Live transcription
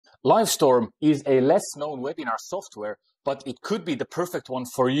Livestorm is a less known webinar software, but it could be the perfect one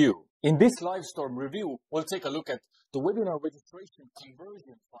for you. In this Livestorm review, we'll take a look at the webinar registration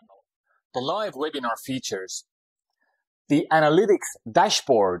conversion funnel, the live webinar features, the analytics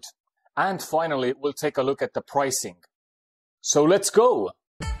dashboard, and finally, we'll take a look at the pricing. So let's go!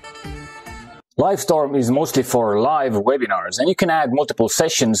 Livestorm is mostly for live webinars, and you can add multiple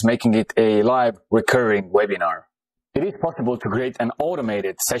sessions, making it a live recurring webinar. It is possible to create an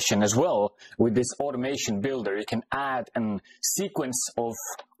automated session as well. With this automation builder, you can add a sequence of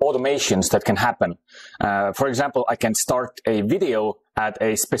automations that can happen. For example, I can start a video at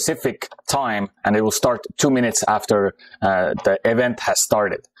a specific time, and it will start 2 minutes after the event has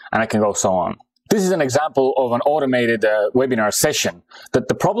started, and I can go so on. This is an example of an automated webinar session.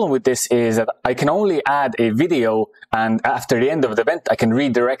 The problem with this is that I can only add a video, and after the end of the event, I can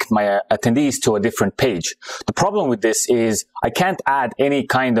redirect my attendees to a different page. The problem with this is I can't add any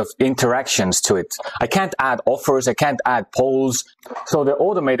kind of interactions to it. I can't add offers, I can't add polls. So the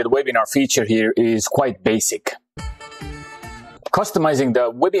automated webinar feature here is quite basic. Customizing the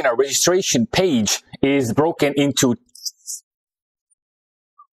webinar registration page is broken into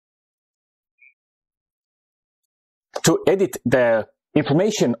To edit the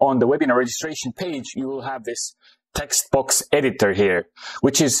information on the webinar registration page, you will have this text box editor here,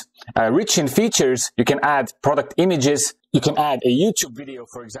 which is rich in features. You can add product images. You can add a YouTube video,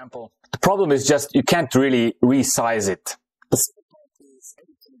 for example. The problem is just you can't really resize it.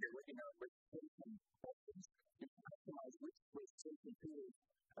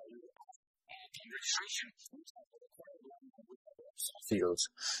 Fields.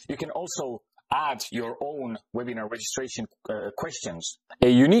 You can also add your own webinar registration questions. A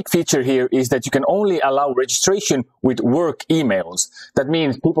unique feature here is that you can only allow registration with work emails. That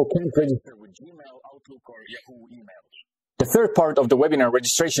means people can't register with Gmail, Outlook, or Yahoo emails. The third part of the webinar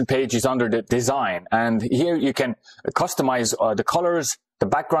registration page is under the design, and here you can customize the colors, the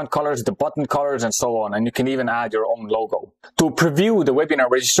background colors, the button colors, and so on, and you can even add your own logo. To preview the webinar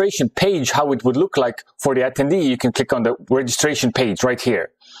registration page, how it would look like for the attendee, you can click on the registration page right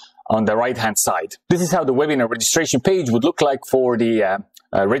here on the right-hand side. This is how the webinar registration page would look like for the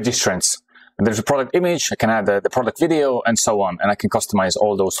registrants. And there's a product image, I can add the product video, and so on, and I can customize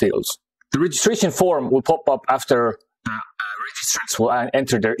all those fields. The registration form will pop up after registrants will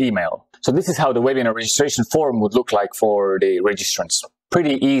enter their email. So this is how the webinar registration form would look like for the registrants.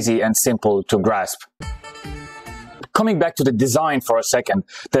 Pretty easy and simple to grasp. Coming back to the design for a second,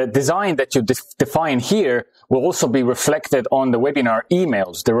 the design that you define here will also be reflected on the webinar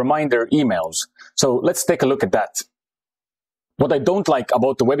emails, the reminder emails. So let's take a look at that. What I don't like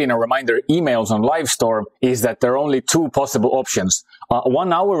about the webinar reminder emails on Livestorm is that there are only two possible options, a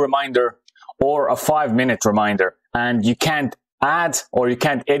 1 hour reminder or a 5-minute reminder, and you can't add or you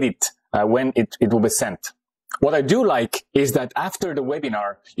can't edit when it will be sent. What I do like is that after the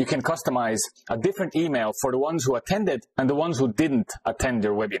webinar, you can customize a different email for the ones who attended and the ones who didn't attend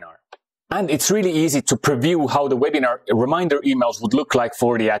your webinar. And it's really easy to preview how the webinar reminder emails would look like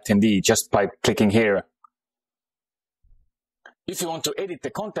for the attendee just by clicking here. If you want to edit the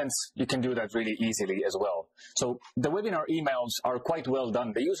contents, you can do that really easily as well. So the webinar emails are quite well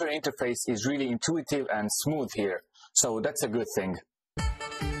done. The user interface is really intuitive and smooth here. So that's a good thing.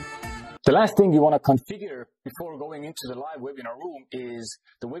 The last thing you want to configure before going into the live webinar room is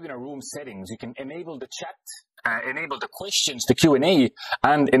the webinar room settings. You can enable the chat, enable the questions, the Q&A,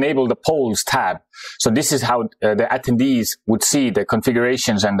 and enable the polls tab. So this is how the attendees would see the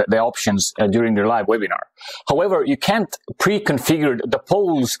configurations and the options during their live webinar. However, you can't pre-configure the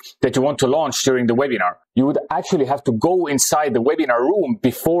polls that you want to launch during the webinar. You would actually have to go inside the webinar room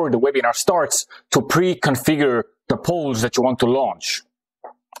before the webinar starts to pre-configure the polls that you want to launch.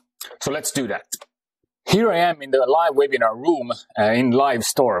 So let's do that. Here I am in the live webinar room in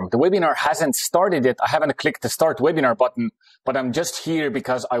Livestorm. The webinar hasn't started yet. I haven't clicked the Start Webinar button, but I'm just here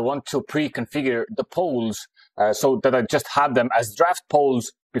because I want to pre-configure the polls so that I just have them as draft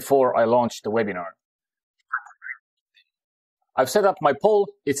polls before I launch the webinar. I've set up my poll.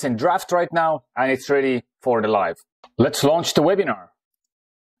 It's in draft right now, and it's ready for the live. Let's launch the webinar.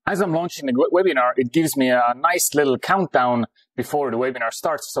 As I'm launching the webinar, it gives me a nice little countdown before the webinar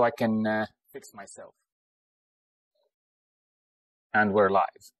starts so I can fix myself. And we're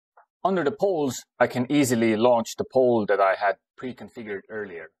live. Under the polls, I can easily launch the poll that I had pre-configured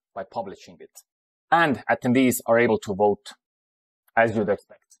earlier by publishing it. And attendees are able to vote as you'd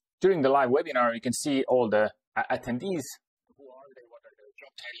expect. During the live webinar, you can see all the attendees, who are they, what are their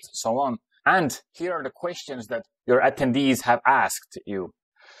job titles, and so on. And here are the questions that your attendees have asked you.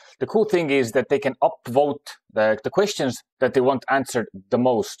 The cool thing is that they can upvote the questions that they want answered the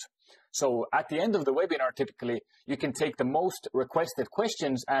most. So at the end of the webinar, typically, you can take the most requested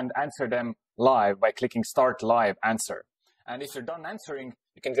questions and answer them live by clicking Start Live Answer. And if you're done answering,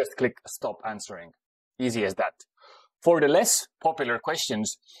 you can just click Stop Answering. Easy as that. For the less popular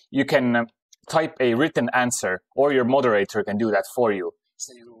questions, you can type a written answer, or your moderator can do that for you.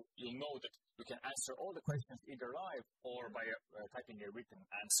 So you'll know that you can answer all the questions either live or by typing a written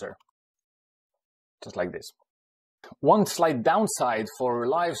answer. Just like this. One slight downside for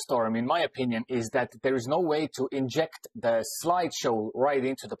Livestorm, in my opinion, is that there is no way to inject the slideshow right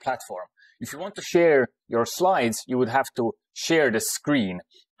into the platform. If you want to share your slides, you would have to share the screen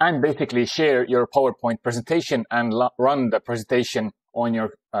and basically share your PowerPoint presentation and run the presentation on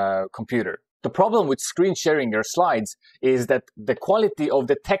your computer. The problem with screen sharing your slides is that the quality of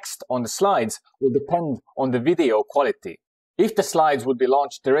the text on the slides will depend on the video quality. If the slides would be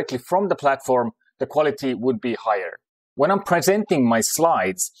launched directly from the platform, the quality would be higher. When I'm presenting my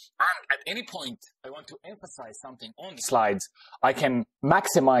slides, and at any point I want to emphasize something on the slides, I can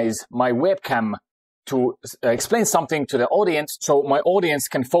maximize my webcam to explain something to the audience, so my audience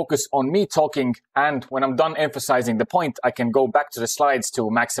can focus on me talking, and when I'm done emphasizing the point, I can go back to the slides to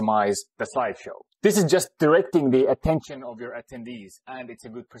maximize the slideshow. This is just directing the attention of your attendees, and it's a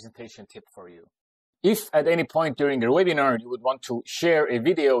good presentation tip for you. If at any point during your webinar you would want to share a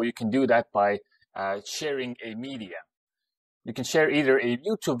video, you can do that by sharing a media. You can share either a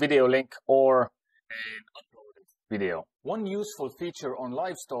YouTube video link or an uploaded video. One useful feature on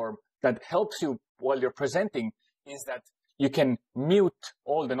Livestorm that helps you while you're presenting is that you can mute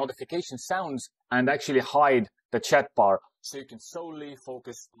all the notification sounds and actually hide the chat bar, so you can solely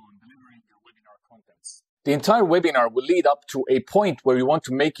focus on delivering your webinar contents. The entire webinar will lead up to a point where you want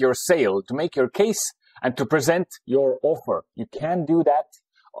to make your sale, to make your case, and to present your offer. You can do that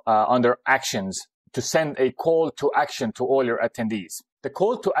under Actions to send a call to action to all your attendees. The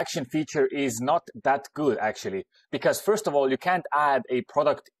call to action feature is not that good, actually, because first of all, you can't add a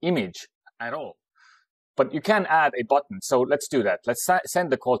product image at all, but you can add a button. So let's do that. Let's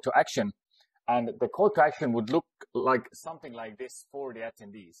send the call to action, and the call to action would look like something like this for the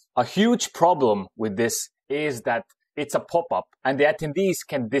attendees. A huge problem with this is that it's a pop-up, and the attendees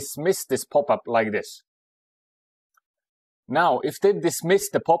can dismiss this pop-up like this. Now, if they've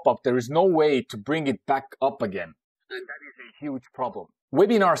dismissed the pop-up, there is no way to bring it back up again. And that is a huge problem.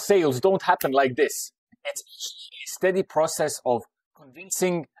 Webinar sales don't happen like this. It's a steady process of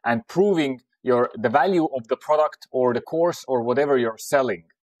convincing and proving the value of the product or the course or whatever you're selling.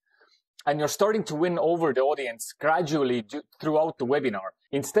 And you're starting to win over the audience gradually throughout the webinar.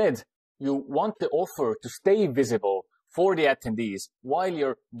 Instead, you want the offer to stay visible for the attendees while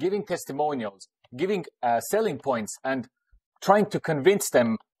you're giving testimonials, giving selling points, and trying to convince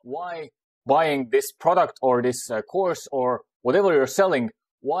them why buying this product or this course or whatever you're selling,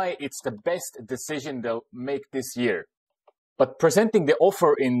 why it's the best decision they'll make this year. But presenting the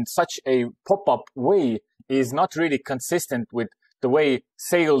offer in such a pop-up way is not really consistent with the way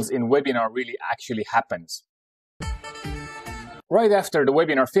sales in webinar really actually happens. Right after the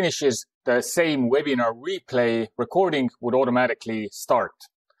webinar finishes, the same webinar replay recording would automatically start.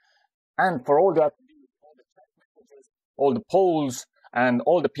 And for all that, all the polls and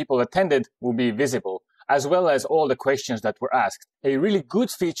all the people attended will be visible, as well as all the questions that were asked. A really good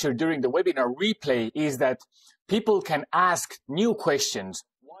feature during the webinar replay is that people can ask new questions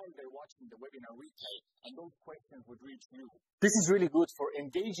while they're watching the webinar replay, and those questions would reach you. This is really good for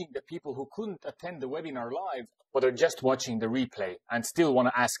engaging the people who couldn't attend the webinar live, but are just watching the replay and still want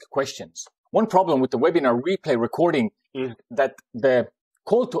to ask questions. One problem with the webinar replay recording is that the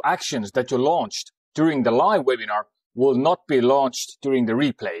call to actions that you launched during the live webinar will not be launched during the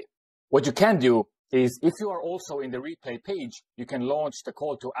replay. What you can do is, if you are also in the replay page, you can launch the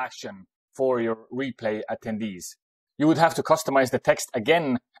call to action for your replay attendees. You would have to customize the text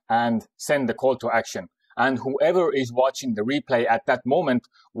again and send the call to action. And whoever is watching the replay at that moment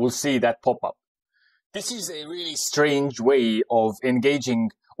will see that pop-up. This is a really strange way of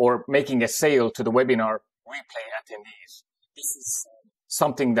engaging or making a sale to the webinar replay attendees. This is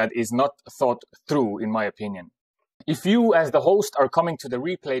something that is not thought through, in my opinion. If you, as the host, are coming to the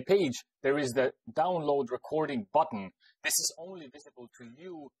replay page, there is the download recording button. This is only visible to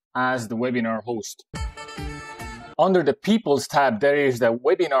you as the webinar host. Under the People's tab, there is the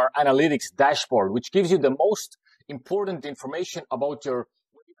Webinar Analytics dashboard, which gives you the most important information about your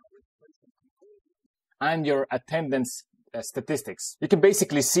webinar and your attendance statistics. You can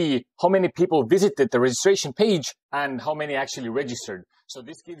basically see how many people visited the registration page and how many actually registered. So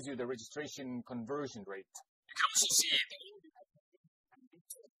this gives you the registration conversion rate. You can also see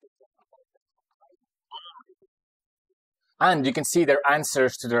And you can see their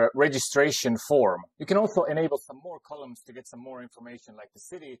answers to the registration form. You can also enable some more columns to get some more information like the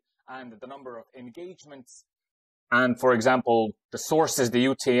city and the number of engagements. And for example, the sources, the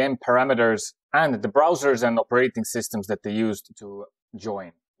UTM parameters, and the browsers and operating systems that they used to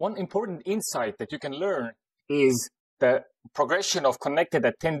join. One important insight that you can learn is the progression of connected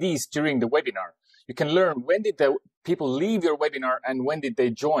attendees during the webinar. You can learn when did the people leave your webinar and when did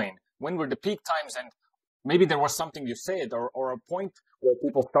they join? When were the peak times, and maybe there was something you said or a point where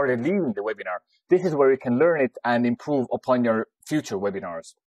people started leaving the webinar. This is where you can learn it and improve upon your future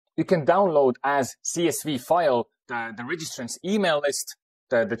webinars. You can download as CSV file the registrants' email list,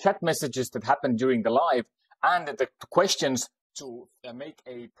 the chat messages that happened during the live, and the questions to make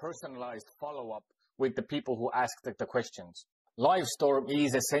a personalized follow-up with the people who asked the questions. Livestorm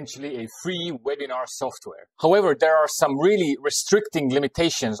is essentially a free webinar software. However, there are some really restricting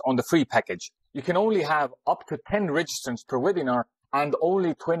limitations on the free package. You can only have up to 10 registrants per webinar and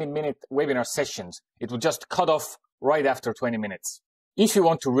only 20-minute webinar sessions. It will just cut off right after 20 minutes. If you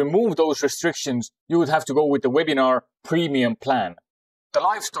want to remove those restrictions, you would have to go with the webinar premium plan. The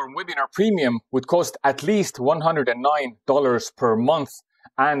Livestorm webinar premium would cost at least $109 per month,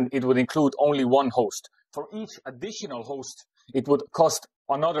 and it would include only one host. For each additional host, it would cost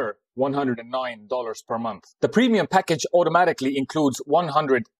another $109 per month. The premium package automatically includes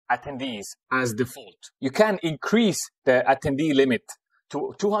 100 attendees as default. You can increase the attendee limit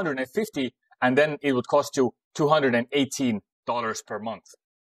to 250, and then it would cost you $218 per month.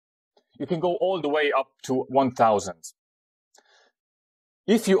 You can go all the way up to 1,000.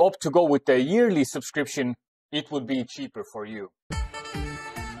 If you opt to go with the yearly subscription, it would be cheaper for you.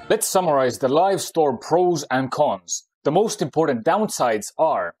 Let's summarize the Livestorm pros and cons. The most important downsides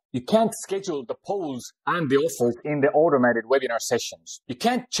are you can't schedule the polls and the offers in the automated webinar sessions. You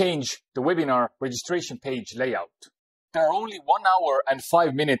can't change the webinar registration page layout. There are only 1 hour and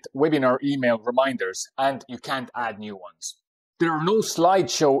 5-minute webinar email reminders, and you can't add new ones. There are no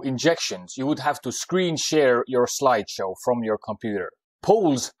slideshow injections. You would have to screen share your slideshow from your computer.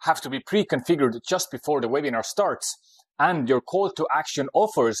 Polls have to be pre-configured just before the webinar starts, and your call to action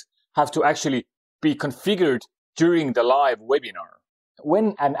offers have to actually be configured during the live webinar.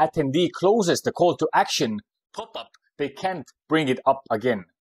 When an attendee closes the call to action pop-up, they can't bring it up again.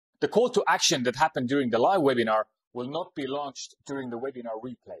 The call to action that happened during the live webinar will not be launched during the webinar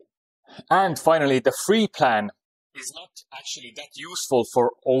replay. And finally, the free plan is not actually that useful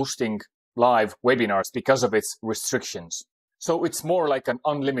for hosting live webinars because of its restrictions. So it's more like an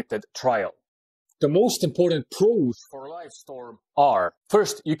unlimited trial. The most important pros for Livestorm are,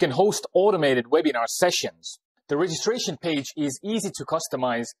 first, you can host automated webinar sessions. The registration page is easy to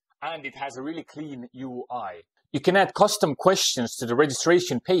customize and it has a really clean UI. You can add custom questions to the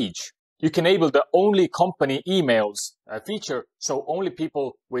registration page. You can enable the only company emails feature, so only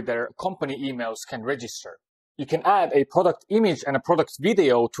people with their company emails can register. You can add a product image and a product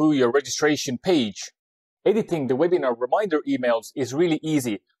video to your registration page. Editing the webinar reminder emails is really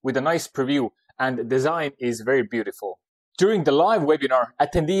easy with a nice preview, and the design is very beautiful. During the live webinar,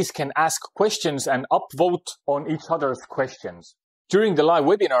 attendees can ask questions and upvote on each other's questions. During the live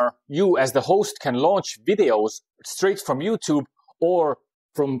webinar, you as the host can launch videos straight from YouTube or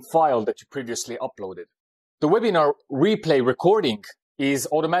from file that you previously uploaded. The webinar replay recording is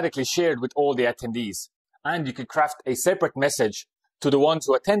automatically shared with all the attendees, and you can craft a separate message to the ones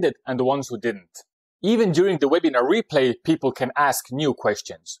who attended and the ones who didn't. Even during the webinar replay, people can ask new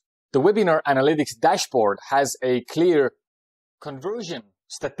questions. The webinar analytics dashboard has a clear conversion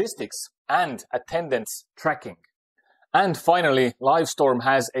statistics and attendance tracking. And finally, Livestorm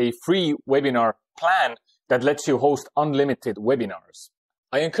has a free webinar plan that lets you host unlimited webinars.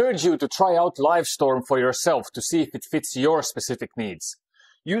 I encourage you to try out Livestorm for yourself to see if it fits your specific needs.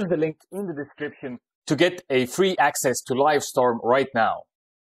 Use the link in the description to get a free access to Livestorm right now.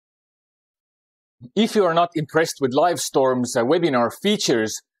 If you are not impressed with Livestorm's webinar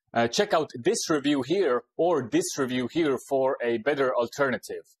features, check out this review here or this review here for a better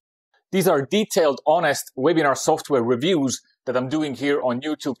alternative. These are detailed, honest webinar software reviews that I'm doing here on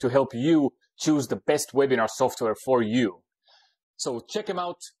YouTube to help you choose the best webinar software for you. So check them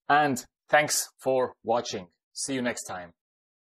out, and thanks for watching. See you next time.